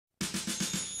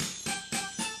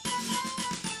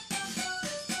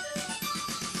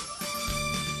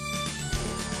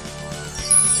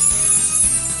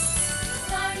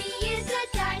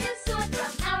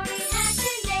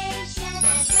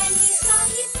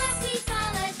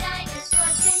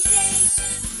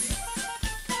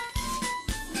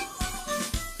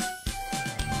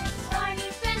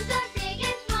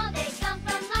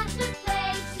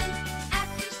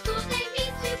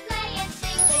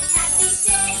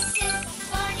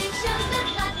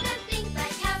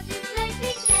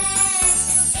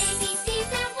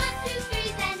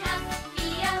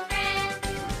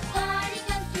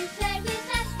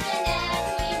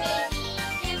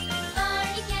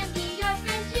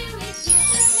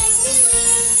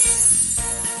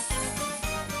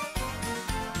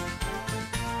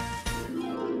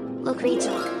Look,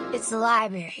 Rachel, it's the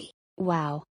library.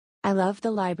 Wow. I love the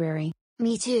library.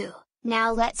 Me too.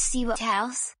 Now let's see what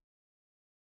else.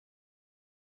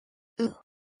 Ooh,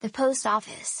 the post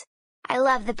office. I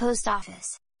love the post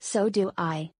office. So do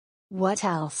I. What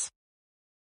else?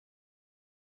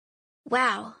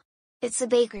 Wow, it's a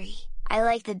bakery. I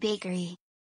like the bakery.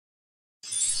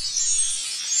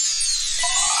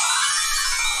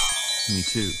 Me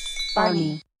too.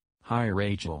 Barney. Hi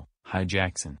Rachel, hi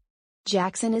Jackson.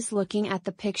 Jackson is looking at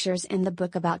the pictures in the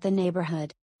book about the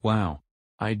neighborhood. Wow.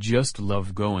 I just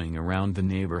love going around the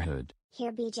neighborhood.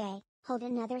 Here BJ, hold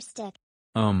another stick.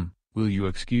 Will you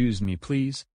excuse me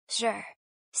please? Sure.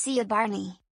 See ya,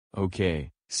 Barney.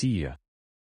 Okay, see ya.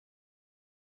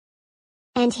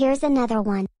 And here's another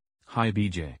one. Hi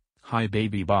BJ, hi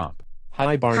baby Bop.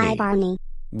 Hi Barney. Hi Barney.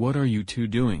 What are you two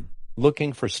doing?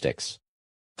 Looking for sticks.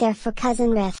 They're for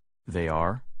Cousin Riff. They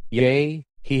are? Yay,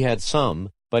 he had some,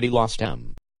 but he lost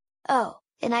them. Oh,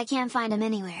 and I can't find him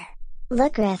anywhere.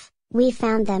 Look Riff, we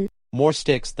found them. More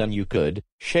sticks than you could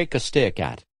shake a stick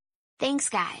at. Thanks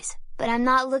guys, but I'm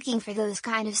not looking for those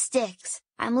kind of sticks.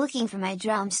 I'm looking for my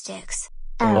drumsticks.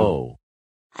 Oh.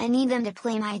 I need them to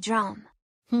play my drum.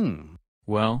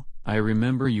 Well, I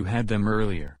remember you had them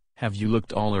earlier. Have you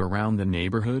looked all around the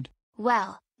neighborhood?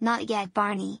 Well, not yet,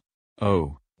 Barney.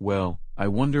 Oh, well, I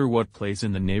wonder what place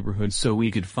in the neighborhood so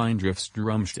we could find Riff's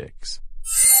drumsticks.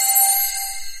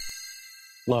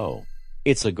 Whoa.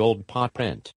 It's a gold paw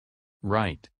print.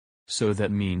 Right. So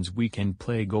that means we can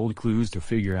play gold clues to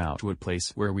figure out what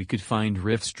place where we could find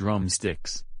Riff's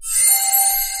drumsticks.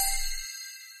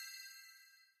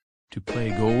 To play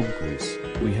gold clues,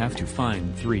 we have to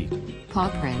find 3 Paw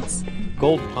prints.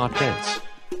 Gold paw prints.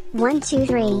 1, 2,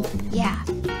 3. Yeah,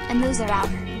 and those are our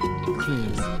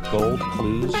Clues. Gold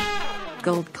clues.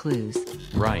 Gold clues.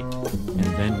 Right. And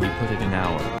then we put it in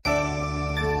our...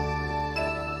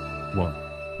 Whoa.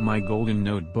 My golden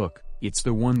notebook, it's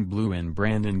the one Blue and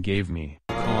Brandon gave me,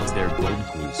 calls their gold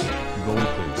clues. Gold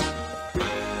clues.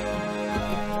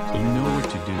 You know what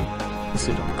to do.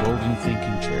 Sit on golden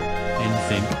thinking chair, and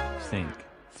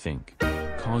think.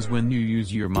 Cause when you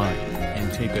use your mind,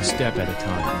 and take a step at a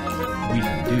time, we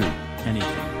can do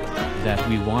anything that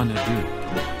we wanna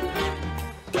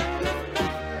do.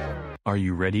 Are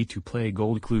you ready to play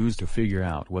gold clues to figure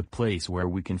out what place where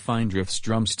we can find Riff's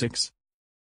drumsticks?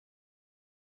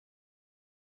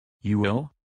 You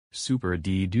will? Super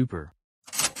duper.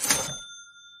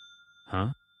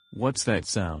 Huh? What's that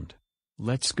sound?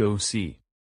 Let's go see.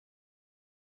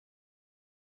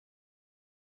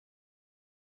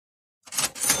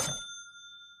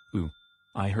 Ooh.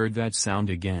 I heard that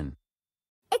sound again.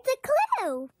 It's a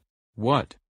clue!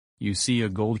 What? You see a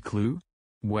gold clue?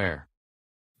 Where?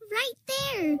 Right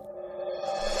there!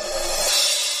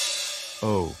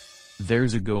 Oh.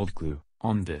 There's a gold clue,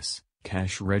 on this,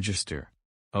 cash register.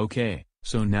 Okay,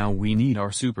 so now we need our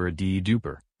super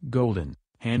duper, golden,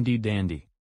 handy dandy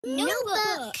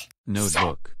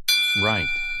notebook. Right.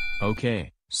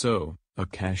 Okay, so, a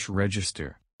cash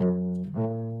register.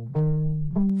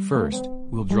 First,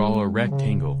 we'll draw a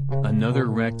rectangle, another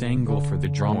rectangle for the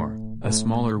drawer, a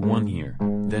smaller one here,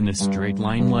 then a straight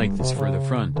line like this for the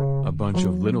front, a bunch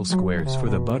of little squares for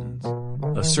the buttons,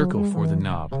 a circle for the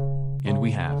knob. And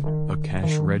we have a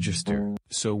cash register.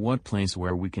 So what place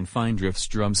where we can find Riff's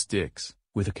drumsticks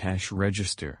with a cash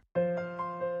register?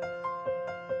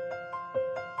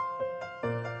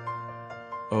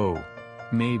 Oh,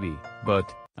 maybe,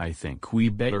 but I think we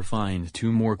better find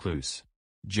 2 more clues.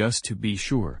 Just to be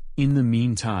sure. In the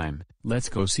meantime, let's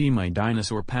go see my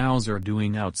dinosaur pals are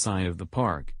doing outside of the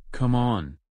park. Come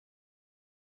on.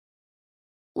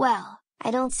 Well,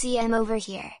 I don't see them over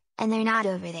here, and they're not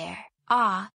over there.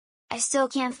 I still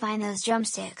can't find those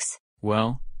drumsticks.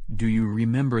 Well, do you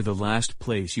remember the last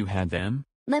place you had them?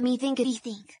 Let me think.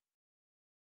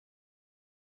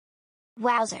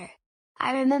 Wowzer.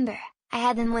 I remember, I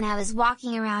had them when I was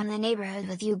walking around the neighborhood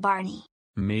with you, Barney.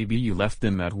 Maybe you left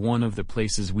them at one of the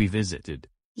places we visited.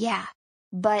 Yeah.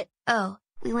 But,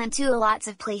 we went to lots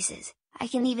of places, I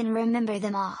can even remember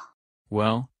them all.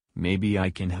 Well, maybe I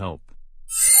can help.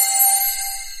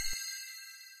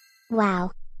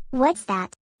 Wow. What's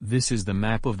that? This is the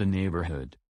map of the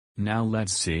neighborhood. Now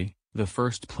let's see, the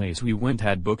first place we went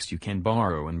had books you can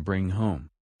borrow and bring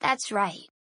home. That's right.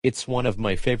 It's one of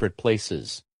my favorite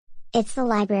places. It's the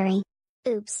library.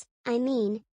 Oops, I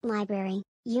mean, library.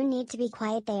 You need to be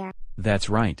quiet there. That's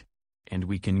right. And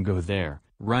we can go there,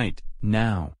 right,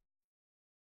 now.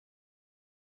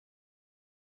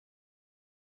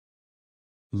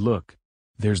 Look.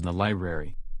 There's the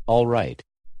library. All right.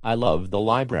 I love the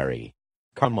library.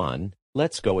 Come on,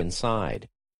 let's go inside.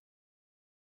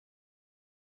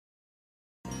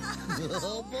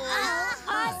 Oh, boy.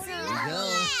 Awesome. There we go.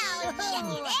 Check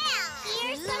it out.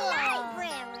 Here's the library.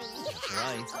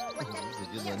 Right. That's a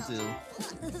good one, too.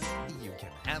 You can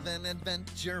have an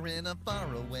adventure in a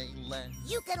faraway land.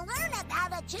 You can learn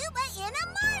about a tuba in a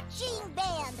marching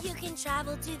band. You can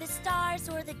travel to the stars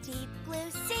or the deep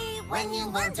blue sea When you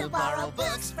learn to borrow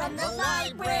books from the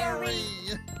library.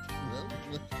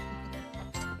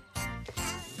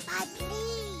 But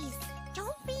please,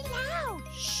 don't be loud.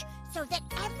 Shh, so that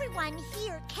everyone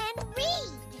here can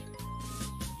read.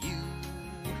 You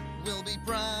will be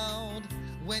proud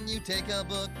when you take a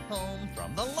book home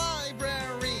from the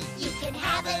library. You can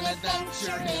have an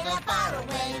adventure in a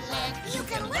faraway land. You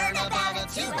can learn about a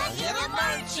tuba in a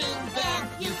marching band.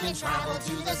 You can travel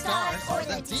to the stars or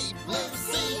the deep blue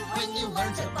sea when you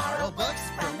learn to borrow books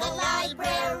from the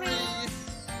library.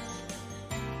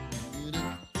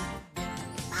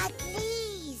 But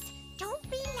please, don't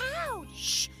be loud.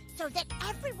 Shh, so that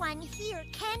everyone here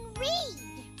can read.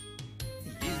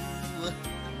 You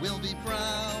will be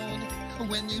proud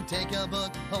when you take a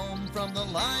book home from the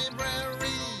library.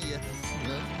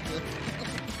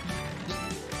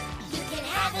 You can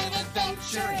have an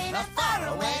adventure in a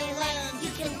faraway land. You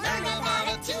can learn about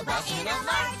a tuba in a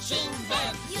marching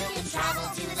band. You can travel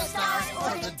to the stars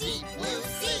or the deep blue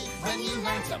sea when you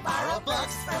learn to borrow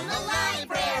books from the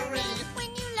library.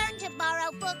 When you learn to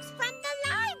borrow books from the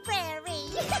library.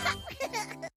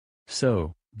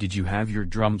 So, did you have your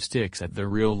drumsticks at the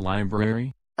real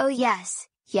library? Oh yes,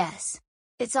 yes.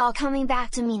 It's all coming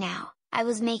back to me now. I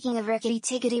was making a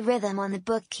rickety-tickety rhythm on the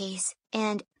bookcase,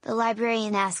 and the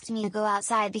librarian asked me to go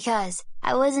outside because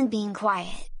I wasn't being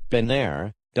quiet. Been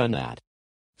there, done that.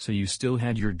 So you still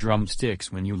had your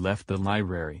drumsticks when you left the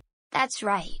library? That's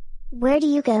right. Where do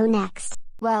you go next?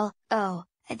 Well, I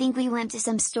think we went to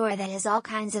some store that has all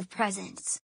kinds of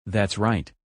presents. That's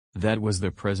right. That was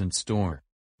the present store.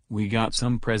 We got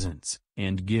some presents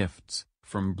and gifts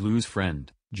from Blue's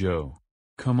friend, Joe.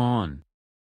 Come on.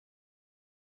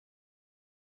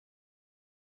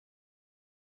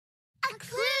 A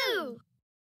clue!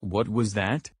 What was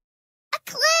that? A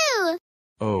clue!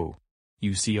 Oh,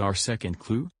 you see our second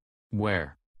clue?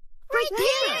 Where? Right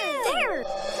there!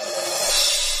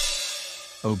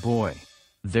 Oh boy.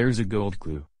 There's a gold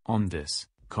clue on this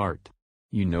cart.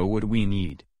 You know what we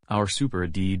need? Our super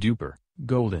duper,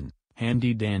 golden,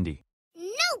 handy dandy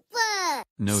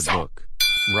notebook.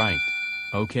 Right.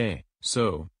 Okay,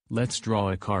 so, let's draw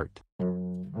a cart.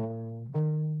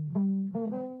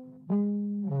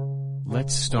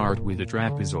 Let's start with a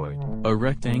trapezoid, a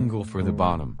rectangle for the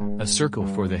bottom, a circle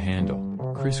for the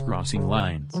handle, crisscrossing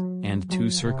lines, and 2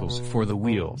 circles for the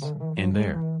wheels, and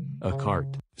there, a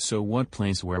cart. So what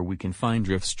place where we can find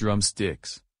Riff's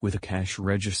drumsticks, with a cash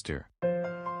register,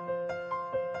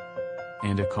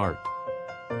 and a cart?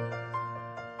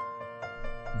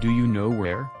 Do you know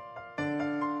where?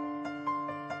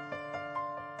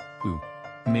 Ooh.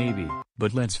 Maybe,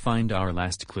 but let's find our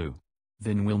last clue.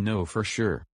 Then we'll know for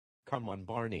sure. Come on,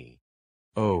 Barney.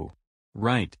 Oh.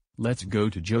 Right, let's go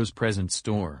to Joe's present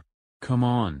store. Come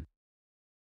on.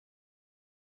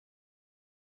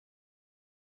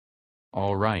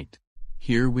 Alright.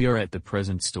 Here we are at the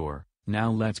present store,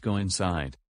 now let's go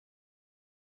inside.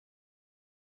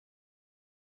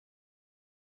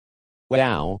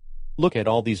 Wow. Look at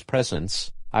all these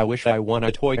presents. I wish I won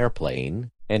a toy airplane,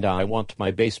 and I want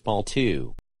my baseball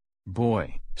too.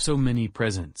 Boy, so many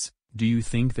presents. Do you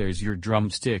think there's your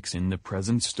drumsticks in the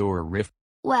present store, Riff?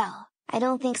 Well, I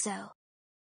don't think so.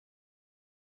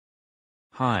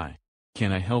 Hi.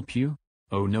 Can I help you?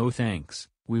 Oh no thanks,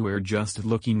 we were just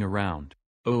looking around.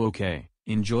 Oh okay,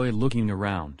 enjoy looking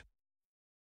around.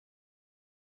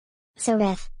 So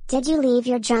Riff, did you leave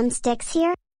your drumsticks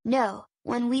here? No,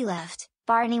 when we left,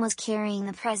 Barney was carrying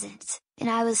the presents, and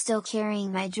I was still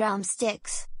carrying my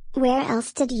drumsticks. Where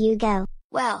else did you go?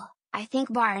 Well, I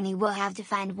think Barney will have to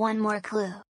find one more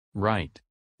clue. Right.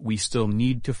 We still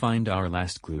need to find our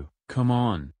last clue. Come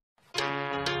on. A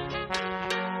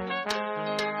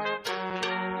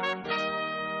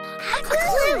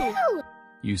clue!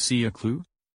 You see a clue?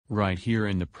 Right here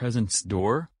in the present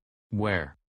store?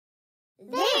 Where?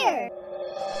 There!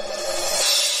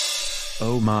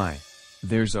 Oh my.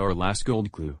 There's our last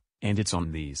gold clue, and it's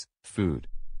on these, food.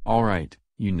 Alright,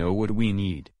 you know what we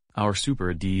need, our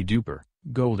super duper,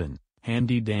 golden,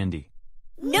 handy dandy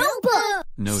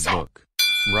notebook.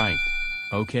 Right.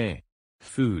 Okay.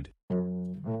 Food.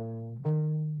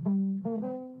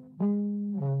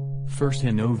 First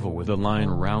an oval with a line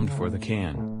around for the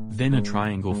can, then a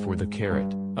triangle for the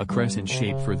carrot, a crescent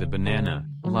shape for the banana,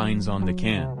 lines on the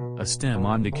can, a stem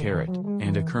on the carrot,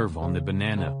 and a curve on the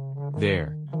banana.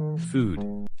 There.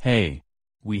 Food. Hey.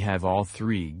 We have all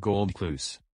 3 gold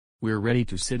clues. We're ready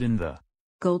to sit in the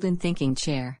golden thinking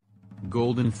chair.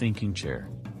 golden thinking chair.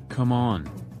 Come on.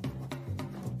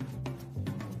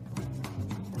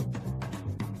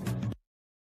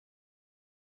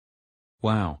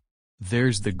 Wow.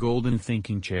 There's the golden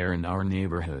thinking chair in our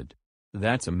neighborhood.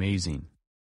 That's amazing.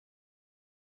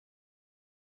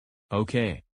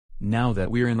 Okay. Now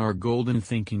that we're in our golden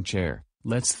thinking chair,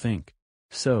 let's think.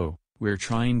 So, we're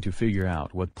trying to figure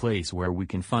out what place where we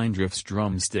can find Riff's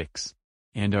drumsticks.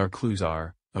 And our clues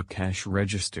are, a cash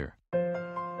register,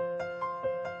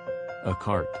 a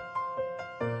cart,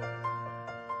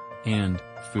 and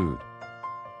food.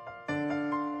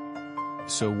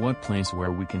 So what place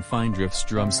where we can find Riff's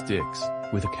drumsticks,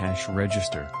 with a cash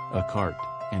register, a cart,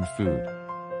 and food?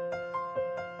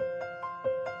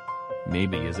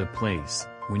 Maybe is a place,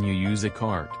 when you use a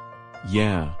cart.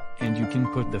 Yeah, and you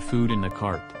can put the food in the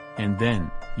cart, and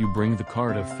then, you bring the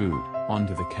cart of food,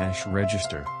 onto the cash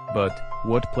register. But,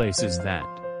 what place is that?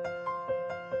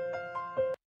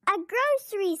 A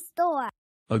grocery store.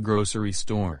 A grocery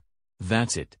store.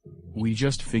 That's it. We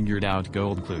just figured out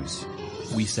gold clues.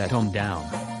 We sat on down,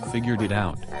 figured it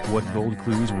out, what gold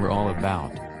clues were all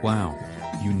about. Wow.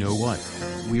 You know what?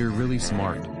 We're really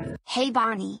smart. Hey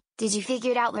Barney, did you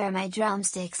figure out where my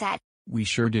drumsticks at? We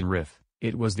sure did, Riff.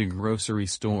 It was the grocery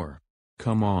store.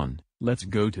 Come on, let's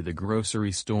go to the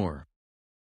grocery store.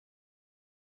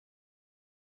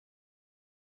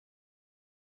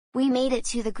 We made it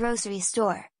to the grocery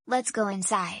store. Let's go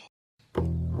inside.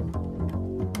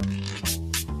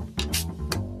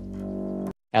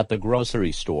 At the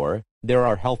grocery store, there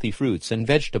are healthy fruits and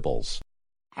vegetables.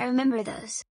 I remember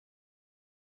those.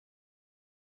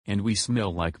 And we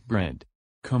smell like bread.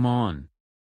 Come on.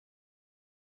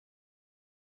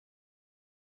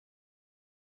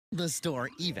 The store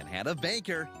even had a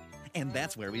baker. And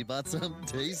that's where we bought some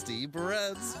tasty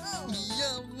breads.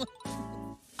 Yum!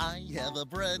 I have a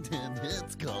bread and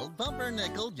it's called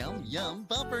Pumpernickel. Yum, yum,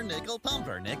 Pumpernickel,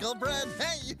 Pumpernickel bread.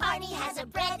 Hey! Barney has a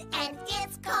bread and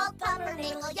it's called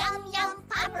Pumpernickel. Yum, yum,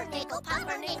 Pumpernickel,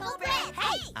 Pumpernickel bread.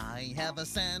 Hey! I have a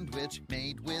sandwich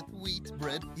made with wheat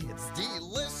bread. It's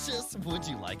delicious. Would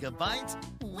you like a bite?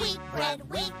 Wheat bread,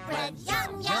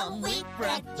 yum, yum, wheat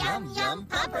bread, yum, yum,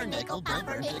 Pumpernickel,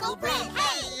 Pumpernickel bread.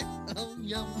 Hey! Oh,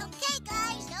 yum. Okay,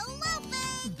 guys, no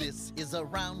loafing. This is a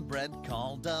round bread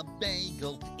called a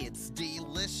bagel. It's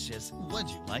delicious. Would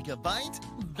you like a bite?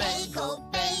 Bagel,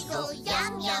 bagel,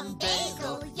 yum, yum,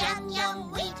 bagel, yum,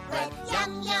 yum, wheat bread,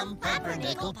 yum, yum,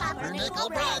 Pumpernickel, Pumpernickel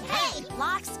bread. Hey!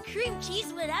 Lox, cream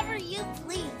cheese, whatever you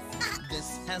please.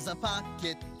 This has a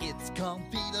pocket. It's called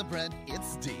pita bread.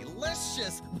 It's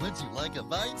delicious. Would you like a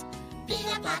bite?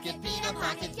 Pita pocket, yum,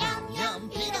 yum,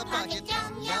 pita pocket,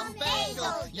 yum, yum,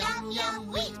 bagel, yum,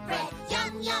 yum, wheat bread,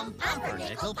 yum, yum,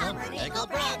 Pumpernickel, Pumpernickel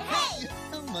bread. Hey!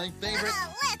 Oh, my favorite.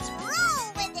 Let's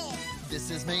roll with it. This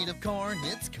is made of corn.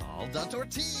 It's called a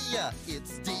tortilla.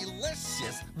 It's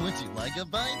delicious. Would you like a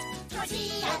bite?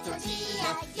 Tortilla,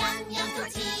 tortilla, yum, yum,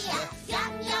 tortilla,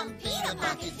 yum, yum, pita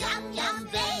pocket, yum, yum,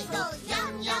 bagel,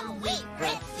 yum, yum, wheat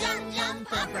bread, yum, yum,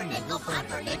 Pumpernickel,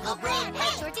 Pumpernickel bread.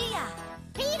 Hey! Tortilla.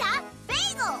 Pita,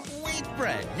 bagel. Wheat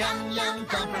bread. Yum, yum,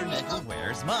 Pumpernickel.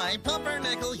 Where's my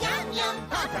Pumpernickel? Yum, yum,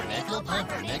 Pumpernickel,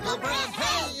 Pumpernickel bread.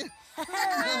 Hey!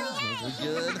 Those are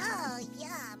good. Oh,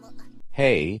 yum.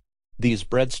 Hey, these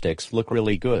breadsticks look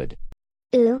really good.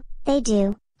 Ooh, they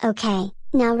do. Okay,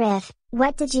 now Riff,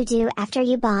 what did you do after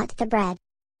you bought the bread?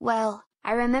 Well,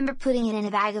 I remember putting it in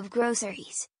a bag of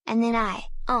groceries, and then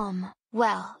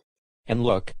well. And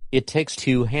look, it takes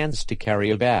 2 hands to carry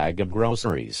a bag of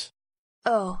groceries.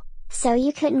 Oh. So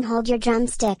you couldn't hold your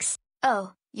drumsticks.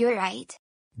 Oh, you're right.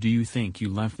 Do you think you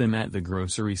left them at the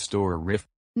grocery store, Riff?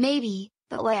 Maybe,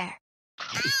 but where?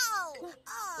 Ow!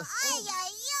 Oh, ay,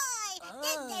 ay, ay!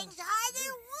 This thing's hard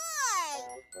than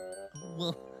wood!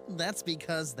 Well, that's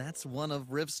because that's one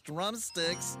of Riff's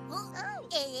drumsticks. Oh,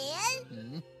 it is?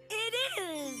 Hmm? It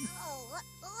is.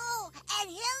 Oh, and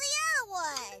here's the other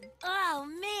one! Oh,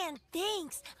 man,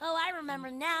 thanks. Oh, I remember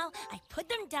now. I put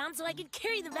them down so I could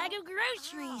carry the bag of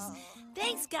groceries.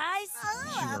 Thanks, guys.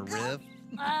 Sure, Riff.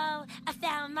 Oh, I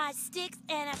found my sticks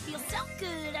and I feel so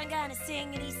good. I'm gonna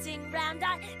sing round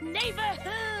our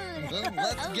neighborhood. Well,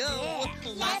 let's Oh, go. yeah.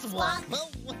 Let's walk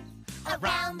Oh,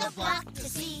 around the block to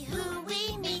see who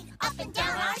we meet up and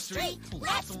down our street.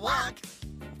 Let's walk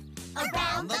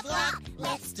around the block.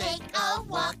 Let's take a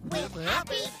walk with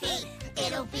happy feet.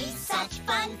 It'll be such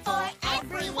fun for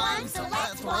everyone. So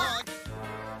let's walk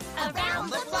around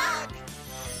the block.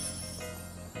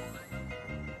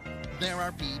 There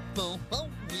are people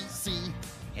we see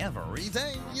every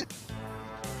day.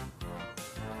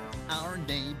 Our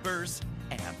neighbors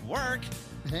at work,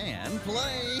 and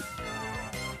play.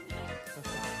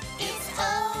 It's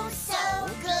oh so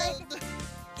good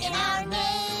in our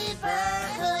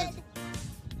neighborhood.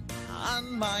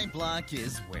 On my block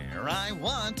is where I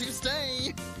want to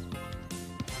stay.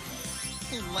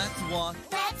 Let's walk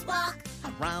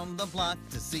around the block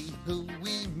to see who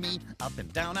we meet up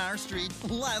and down our street.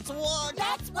 Let's walk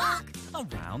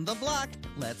around the block.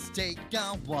 Let's take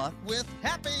a walk with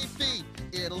happy feet.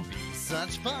 It'll be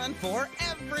such fun for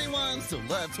everyone. So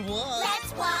let's walk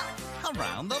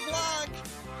around the block.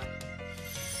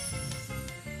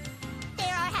 There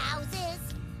are houses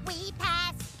we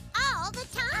pass all the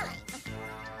time.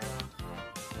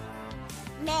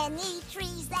 Many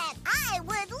trees that I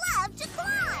would love to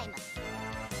climb.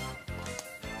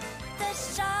 The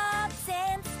shops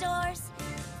and stores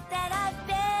that I've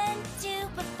been to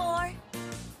before.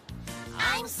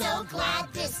 I'm so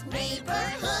glad this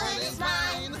neighborhood is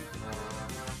mine.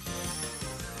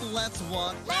 Let's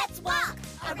walk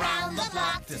around the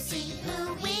block to see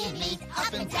who we meet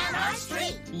up and down our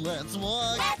street. Let's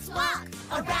walk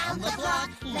around the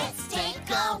block. Let's take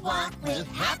a walk with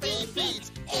happy feet.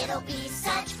 It'll be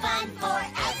such fun for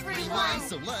everyone.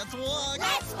 So let's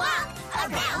walk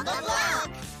around the block.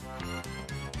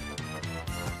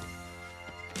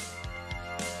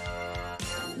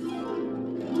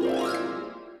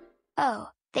 Oh,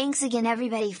 thanks again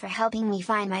everybody for helping me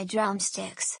find my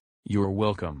drumsticks. You're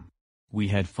welcome. We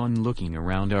had fun looking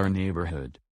around our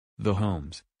neighborhood. The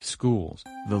homes, schools,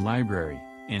 the library,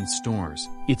 and stores.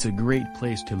 It's a great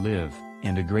place to live,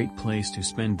 and a great place to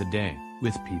spend the day,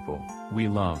 with people we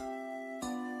love.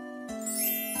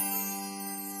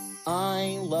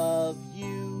 I love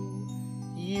you,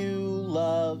 you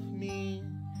love me.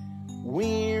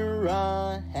 We're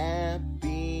a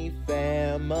happy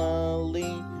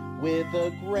family, with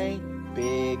a great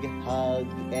big hug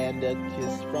and a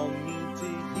kiss from me to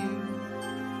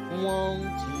you.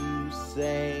 Won't you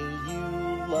say you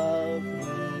love me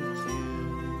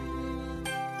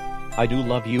too? I do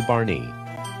love you, Barney.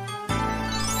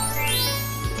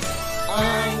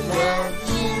 I love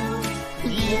you,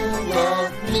 you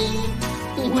love me.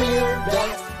 We're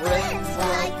best friends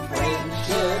like friends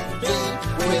should be.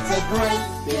 With a great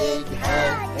big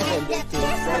hug and a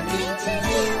kiss from me to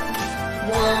you.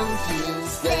 Won't you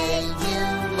say you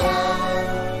love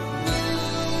me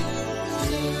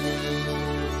too?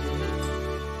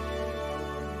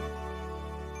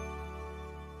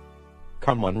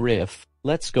 Come on, Riff,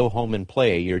 let's go home and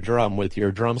play your drum with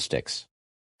your drumsticks.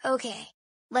 Okay,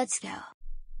 let's go.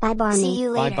 Bye, Barney. See you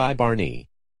later. Bye-bye, Barney.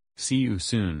 See you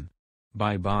soon.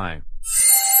 Bye-bye.